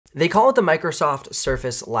They call it the Microsoft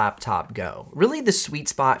Surface Laptop Go, really the sweet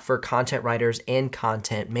spot for content writers and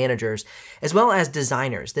content managers, as well as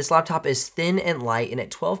designers. This laptop is thin and light, and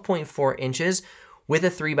at 12.4 inches, with a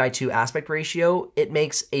 3:2 aspect ratio, it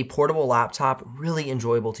makes a portable laptop really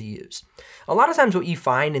enjoyable to use. A lot of times what you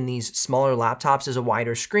find in these smaller laptops is a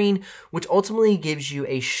wider screen, which ultimately gives you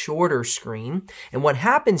a shorter screen. And what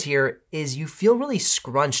happens here is you feel really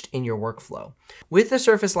scrunched in your workflow. With the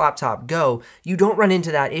Surface Laptop Go, you don't run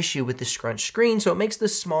into that issue with the scrunched screen, so it makes the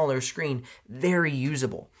smaller screen very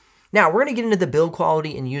usable. Now, we're going to get into the build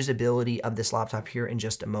quality and usability of this laptop here in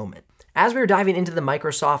just a moment. As we're diving into the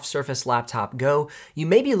Microsoft Surface Laptop Go, you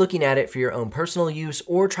may be looking at it for your own personal use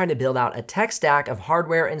or trying to build out a tech stack of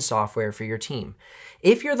hardware and software for your team.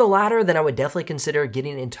 If you're the latter, then I would definitely consider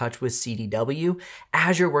getting in touch with CDW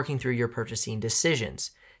as you're working through your purchasing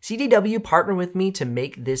decisions. CDW partnered with me to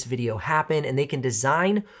make this video happen, and they can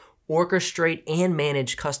design, orchestrate, and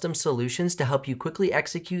manage custom solutions to help you quickly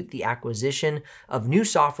execute the acquisition of new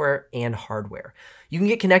software and hardware. You can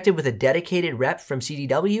get connected with a dedicated rep from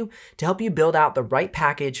CDW to help you build out the right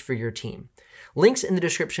package for your team. Links in the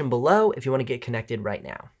description below if you want to get connected right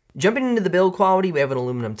now. Jumping into the build quality, we have an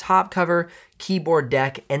aluminum top cover, keyboard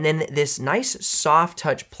deck, and then this nice soft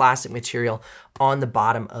touch plastic material on the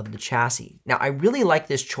bottom of the chassis. Now, I really like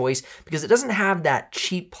this choice because it doesn't have that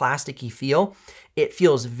cheap plasticky feel. It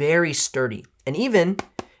feels very sturdy. And even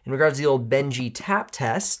in regards to the old Benji tap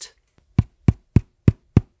test,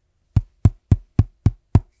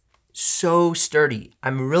 so sturdy.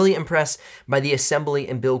 I'm really impressed by the assembly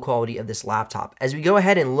and build quality of this laptop. As we go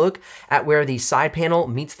ahead and look at where the side panel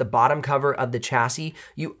meets the bottom cover of the chassis,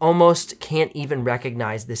 you almost can't even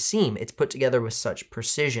recognize the seam. It's put together with such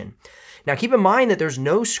precision. Now keep in mind that there's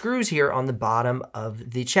no screws here on the bottom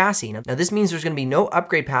of the chassis. Now this means there's going to be no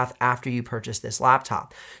upgrade path after you purchase this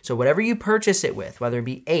laptop. So whatever you purchase it with, whether it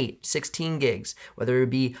be 8, 16 gigs, whether it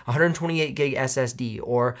be 128 gig SSD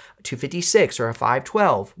or 256 or a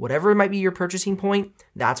 512, whatever might be your purchasing point,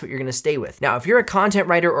 that's what you're going to stay with. Now if you're a content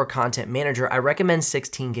writer or content manager, I recommend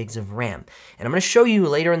 16 gigs of RAM. And I'm going to show you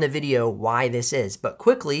later in the video why this is. But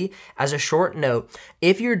quickly, as a short note,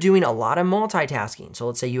 if you're doing a lot of multitasking, so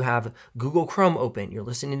let's say you have Google Chrome open, you're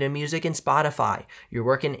listening to music in Spotify, you're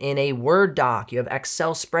working in a Word doc, you have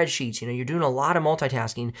Excel spreadsheets, you're doing a lot of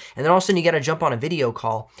multitasking, and then all of a sudden you got to jump on a video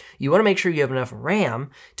call, you want to make sure you have enough RAM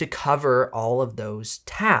to cover all of those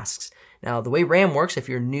tasks. Now, the way RAM works, if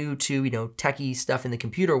you're new to, techie stuff in the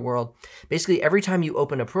computer world, basically every time you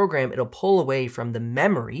open a program, it'll pull away from the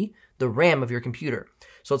memory, the RAM of your computer.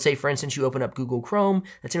 So let's say, for instance, you open up Google Chrome,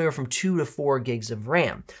 that's anywhere from 2 to 4 gigs of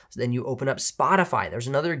RAM. So then you open up Spotify, there's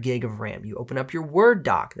another gig of RAM. You open up your Word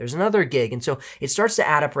doc, there's another gig. And so it starts to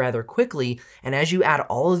add up rather quickly. And as you add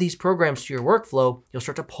all of these programs to your workflow, you'll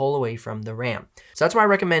start to pull away from the RAM. So that's why I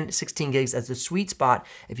recommend 16 gigs as the sweet spot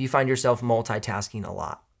if you find yourself multitasking a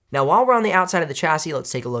lot. Now, while we're on the outside of the chassis,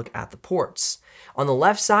 let's take a look at the ports. On the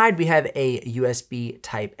left side, we have a USB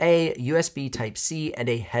Type A, USB Type C, and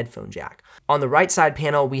a headphone jack. On the right side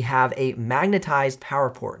panel, we have a magnetized power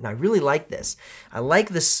port, and I really like this. I like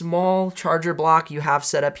the small charger block you have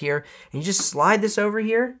set up here, and you just slide this over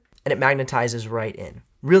here, and it magnetizes right in.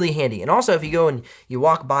 Really handy. And also, if you go and you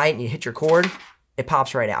walk by it and you hit your cord, it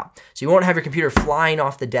pops right out. So you won't have your computer flying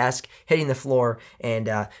off the desk, hitting the floor,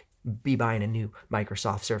 and be buying a new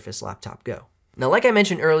Microsoft Surface Laptop Go. Now, like I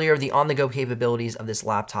mentioned earlier, the on-the-go capabilities of this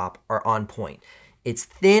laptop are on point. It's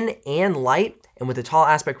thin and light, and with a tall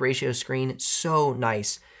aspect ratio screen, so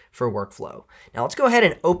nice for workflow. Now let's go ahead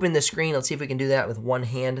and open the screen. Let's see if we can do that with one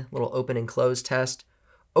hand. Little open and close test.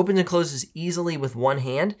 Opens and closes easily with one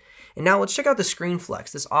hand. And now let's check out the screen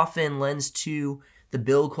flex. This often lends to the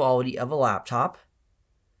build quality of a laptop.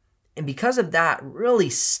 And because of that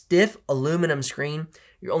really stiff aluminum screen,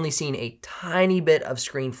 you're only seeing a tiny bit of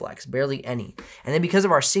screen flex, barely any. And then because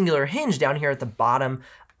of our singular hinge down here at the bottom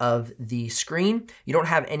of the screen, you don't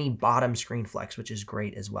have any bottom screen flex, which is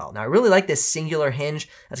great as well. Now, I really like this singular hinge.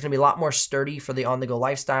 That's gonna be a lot more sturdy for the on-the-go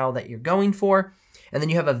lifestyle that you're going for. And then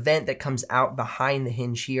you have a vent that comes out behind the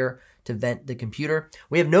hinge here to vent the computer.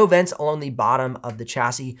 We have no vents along the bottom of the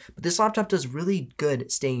chassis, but this laptop does really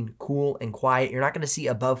good staying cool and quiet. You're not gonna see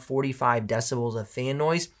above 45 decibels of fan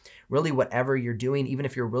noise. Really, whatever you're doing, even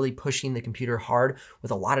if you're really pushing the computer hard with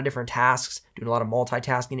a lot of different tasks, doing a lot of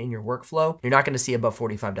multitasking in your workflow, you're not gonna see above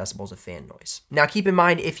 45 decibels of fan noise. Now, keep in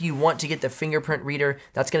mind, if you want to get the fingerprint reader,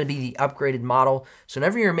 that's gonna be the upgraded model. So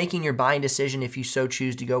whenever you're making your buying decision, if you so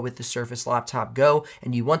choose to go with the Surface Laptop Go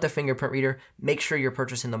and you want the fingerprint reader, make sure you're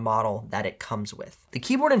purchasing the model that it comes with. The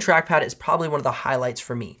keyboard and trackpad is probably one of the highlights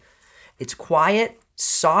for me. It's quiet,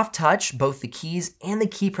 Soft touch, both the keys and the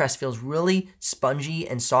key press feels really spongy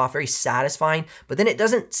and soft, very satisfying, but then it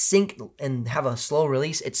doesn't sink and have a slow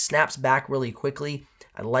release. It snaps back really quickly.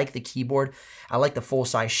 I like the keyboard. I like the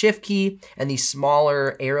full-size shift key, and these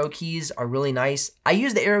smaller arrow keys are really nice. I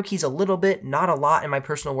use the arrow keys a little bit, not a lot in my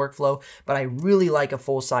personal workflow, but I really like a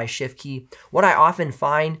full-size shift key. What I often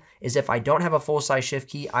find is if I don't have a full-size shift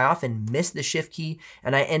key, I often miss the shift key,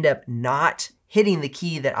 and I end up not hitting the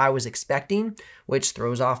key that I was expecting, which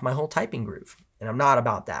throws off my whole typing groove. And I'm not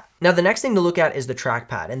about that. Now, the next thing to look at is the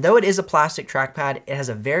trackpad. And though it is a plastic trackpad, it has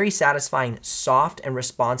a very satisfying, soft and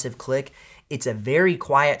responsive click. It's a very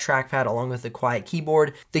quiet trackpad along with a quiet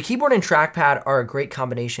keyboard. The keyboard and trackpad are a great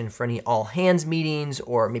combination for any all hands meetings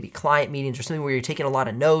or maybe client meetings or something where you're taking a lot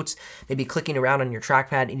of notes, maybe clicking around on your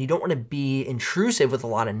trackpad, and you don't want to be intrusive with a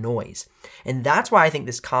lot of noise. And that's why I think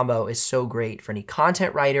this combo is so great for any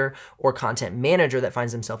content writer or content manager that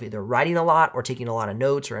finds themselves either writing a lot or taking a lot of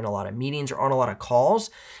notes or in a lot of meetings or on a lot of calls.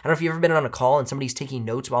 I don't know if you've ever been on a call and somebody's taking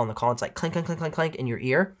notes while on the call, it's like clink, clink, clink, clink, clink in your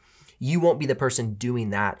ear. You won't be the person doing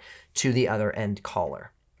that to the other end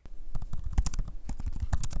caller.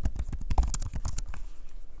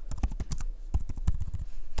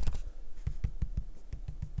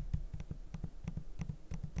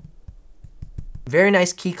 Very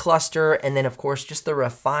nice key cluster, and then of course just the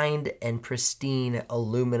refined and pristine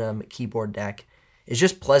aluminum keyboard deck is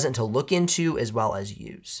just pleasant to look into as well as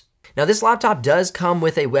use. Now this laptop does come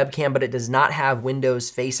with a webcam, but it does not have Windows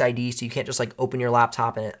Face ID, so you can't just like open your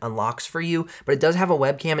laptop and it unlocks for you, but it does have a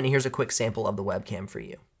webcam, and here's a quick sample of the webcam for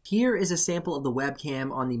you. Here is a sample of the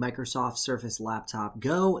webcam on the Microsoft Surface Laptop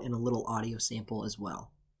Go and a little audio sample as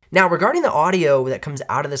well. Now regarding the audio that comes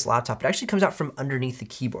out of this laptop, it actually comes out from underneath the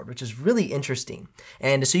keyboard, which is really interesting.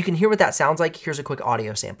 And so you can hear what that sounds like. Here's a quick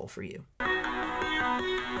audio sample for you.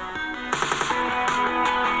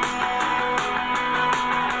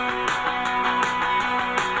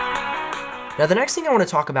 Now the next thing I want to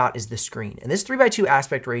talk about is the screen, and this 3:2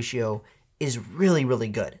 aspect ratio is really, really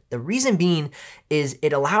good. The reason being is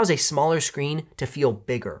it allows a smaller screen to feel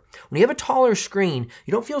bigger. When you have a taller screen,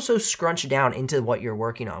 you don't feel so scrunched down into what you're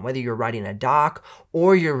working on, whether you're writing a doc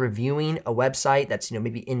or you're reviewing a website that's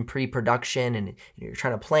maybe in pre-production and you're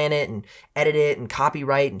trying to plan it and edit it and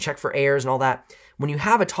copyright and check for errors and all that. When you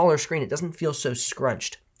have a taller screen, it doesn't feel so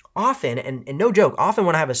scrunched. Often, and no joke, often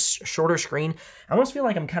when I have a shorter screen, I almost feel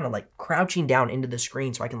like I'm kind of like crouching down into the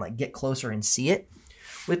screen so I can like get closer and see it.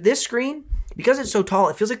 With this screen, because it's so tall,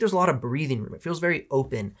 it feels like there's a lot of breathing room. It feels very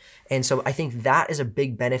open. And so I think that is a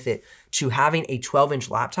big benefit to having a 12-inch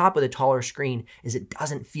laptop with a taller screen, is it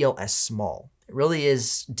doesn't feel as small. It really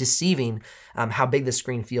is deceiving how big the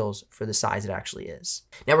screen feels for the size it actually is.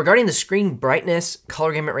 Now regarding the screen brightness,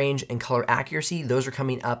 color gamut range, and color accuracy, those are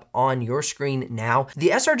coming up on your screen now.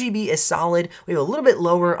 The sRGB is solid. We have a little bit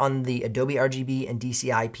lower on the Adobe RGB and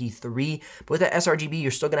DCI P3, but with the sRGB,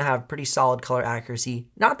 you're still gonna have pretty solid color accuracy.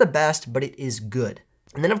 Not the best, but it is good.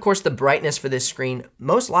 And then of course the brightness for this screen,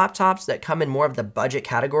 most laptops that come in more of the budget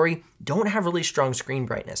category don't have really strong screen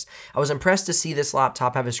brightness. I was impressed to see this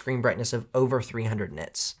laptop have a screen brightness of over 300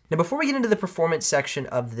 nits. Now before we get into the performance section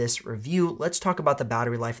of this review, let's talk about the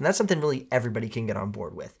battery life, and that's something really everybody can get on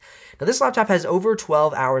board with. Now this laptop has over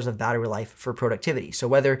 12 hours of battery life for productivity. So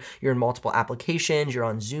whether you're in multiple applications, you're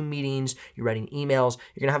on Zoom meetings, you're writing emails,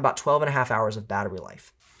 you're gonna have about 12.5 hours of battery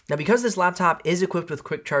life. Now, because this laptop is equipped with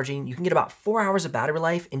quick charging, you can get about 4 hours of battery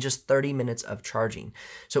life in just 30 minutes of charging.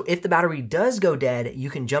 So if the battery does go dead, you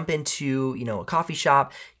can jump into, a coffee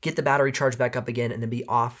shop, get the battery charged back up again, and then be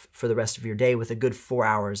off for the rest of your day with a good 4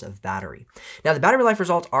 hours of battery. Now, the battery life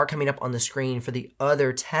results are coming up on the screen for the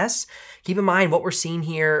other tests. Keep in mind what we're seeing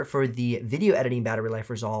here for the video editing battery life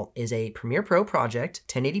result is a Premiere Pro project,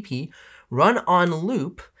 1080p, run on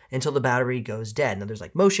loop until the battery goes dead. Now there's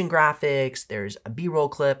like motion graphics, there's a B-roll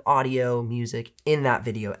clip, audio, music in that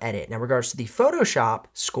video edit. Now in regards to the Photoshop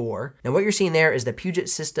score, now what you're seeing there is the Puget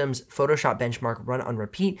Systems Photoshop benchmark run on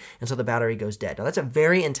repeat until the battery goes dead. Now that's a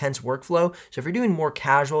very intense workflow. So if you're doing more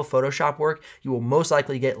casual Photoshop work, you will most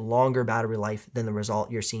likely get longer battery life than the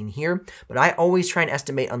result you're seeing here. But I always try and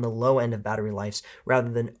estimate on the low end of battery lives rather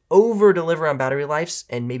than over deliver on battery lives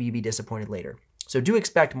and maybe you be disappointed later. So do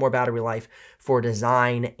expect more battery life for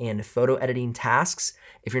design and photo editing tasks.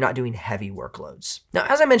 if you're not doing heavy workloads. Now,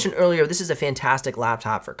 as I mentioned earlier, this is a fantastic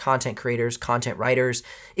laptop for content creators, content writers,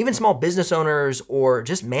 even small business owners, or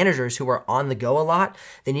just managers who are on the go a lot.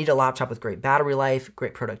 They need a laptop with great battery life,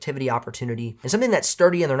 great productivity opportunity, and something that's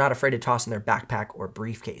sturdy and they're not afraid to toss in their backpack or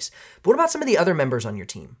briefcase. But what about some of the other members on your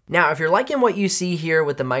team? Now, if you're liking what you see here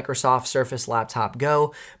with the Microsoft Surface Laptop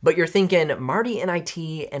Go, but you're thinking Marty in IT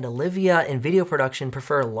and Olivia in video production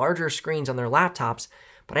prefer larger screens on their laptops,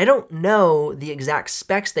 but I don't know the exact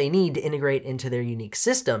specs they need to integrate into their unique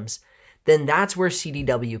systems, then that's where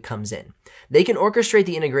CDW comes in. They can orchestrate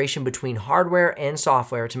the integration between hardware and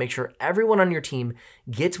software to make sure everyone on your team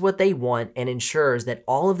gets what they want and ensures that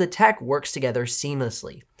all of the tech works together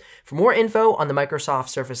seamlessly. For more info on the Microsoft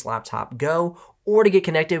Surface Laptop Go, or to get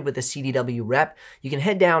connected with a CDW rep, you can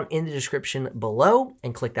head down in the description below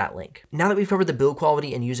and click that link. Now that we've covered the build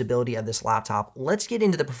quality and usability of this laptop, let's get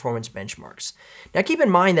into the performance benchmarks. Now keep in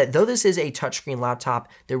mind that though this is a touchscreen laptop,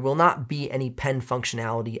 there will not be any pen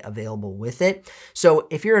functionality available with it. So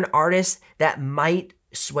if you're an artist, that might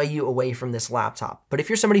sway you away from this laptop. But if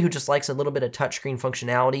you're somebody who just likes a little bit of touchscreen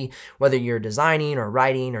functionality, whether you're designing or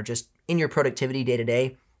writing or just in your productivity day to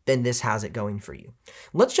day, then this has it going for you.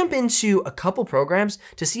 Let's jump into a couple programs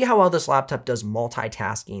to see how well this laptop does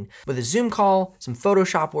multitasking with a Zoom call, some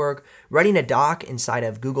Photoshop work, writing a doc inside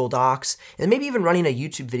of Google Docs, and maybe even running a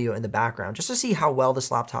YouTube video in the background just to see how well this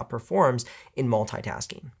laptop performs in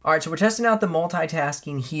multitasking. All right, so we're testing out the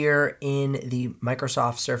multitasking here in the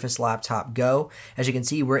Microsoft Surface Laptop Go. As you can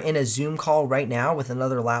see, we're in a Zoom call right now with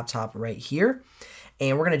another laptop right here.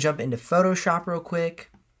 And we're gonna jump into Photoshop real quick.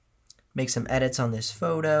 Make some edits on this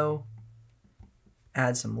photo,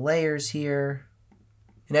 add some layers here.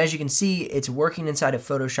 And as you can see, it's working inside of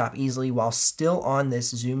Photoshop easily while still on this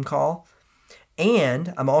Zoom call.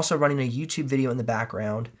 And I'm also running a YouTube video in the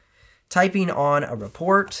background, typing on a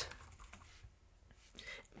report,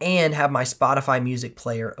 and have my Spotify music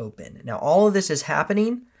player open. Now, all of this is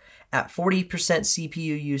happening at 40%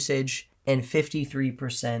 CPU usage and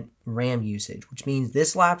 53% RAM usage, which means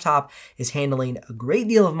this laptop is handling a great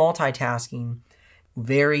deal of multitasking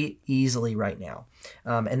very easily right now.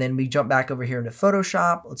 And then we jump back over here into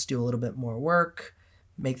Photoshop. Let's do a little bit more work,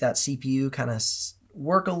 make that CPU kind of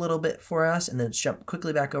work a little bit for us, and then let's jump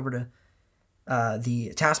quickly back over to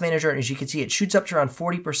the task manager. And as you can see, it shoots up to around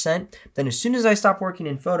 40%. Then as soon as I stop working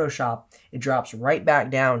in Photoshop, it drops right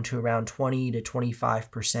back down to around 20 to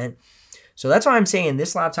 25%. So that's why I'm saying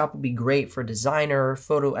this laptop will be great for designer,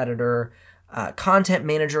 photo editor, content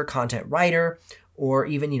manager, content writer, or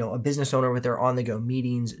even, a business owner with their on-the-go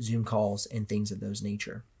meetings, Zoom calls, and things of those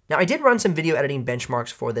nature. Now, I did run some video editing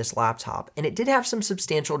benchmarks for this laptop, and it did have some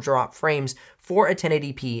substantial drop frames for a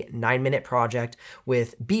 1080p 9-minute project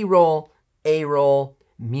with B-roll, A-roll,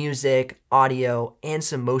 music, audio, and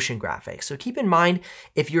some motion graphics. So keep in mind,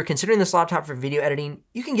 if you're considering this laptop for video editing,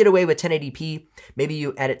 you can get away with 1080p. Maybe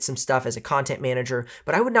you edit some stuff as a content manager,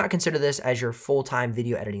 but I would not consider this as your full-time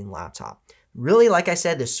video editing laptop. Really, like I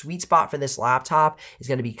said, the sweet spot for this laptop is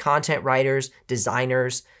going to be content writers,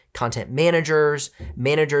 designers, content managers,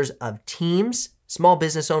 managers of teams, small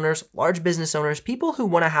business owners, large business owners, people who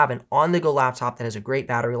want to have an on-the-go laptop that has a great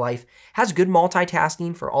battery life, has good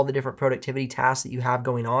multitasking for all the different productivity tasks that you have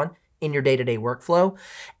going on in your day-to-day workflow,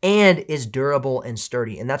 and is durable and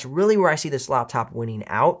sturdy. And that's really where I see this laptop winning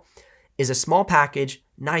out, is a small package,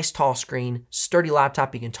 nice tall screen, sturdy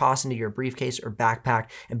laptop you can toss into your briefcase or backpack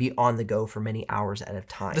and be on the go for many hours at a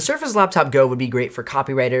time. The Surface Laptop Go would be great for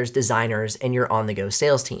copywriters, designers, and your on-the-go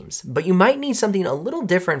sales teams, but you might need something a little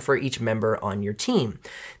different for each member on your team.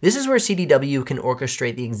 This is where CDW can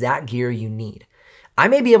orchestrate the exact gear you need. I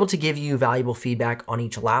may be able to give you valuable feedback on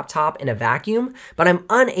each laptop in a vacuum, but I'm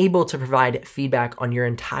unable to provide feedback on your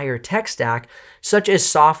entire tech stack, such as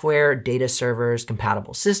software, data servers,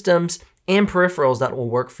 compatible systems, and peripherals that will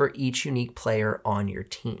work for each unique player on your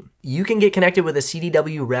team. You can get connected with a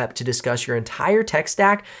CDW rep to discuss your entire tech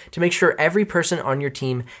stack to make sure every person on your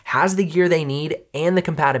team has the gear they need and the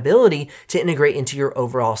compatibility to integrate into your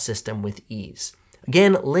overall system with ease.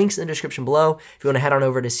 Again, links in the description below if you want to head on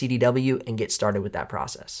over to CDW and get started with that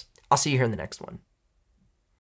process. I'll see you here in the next one.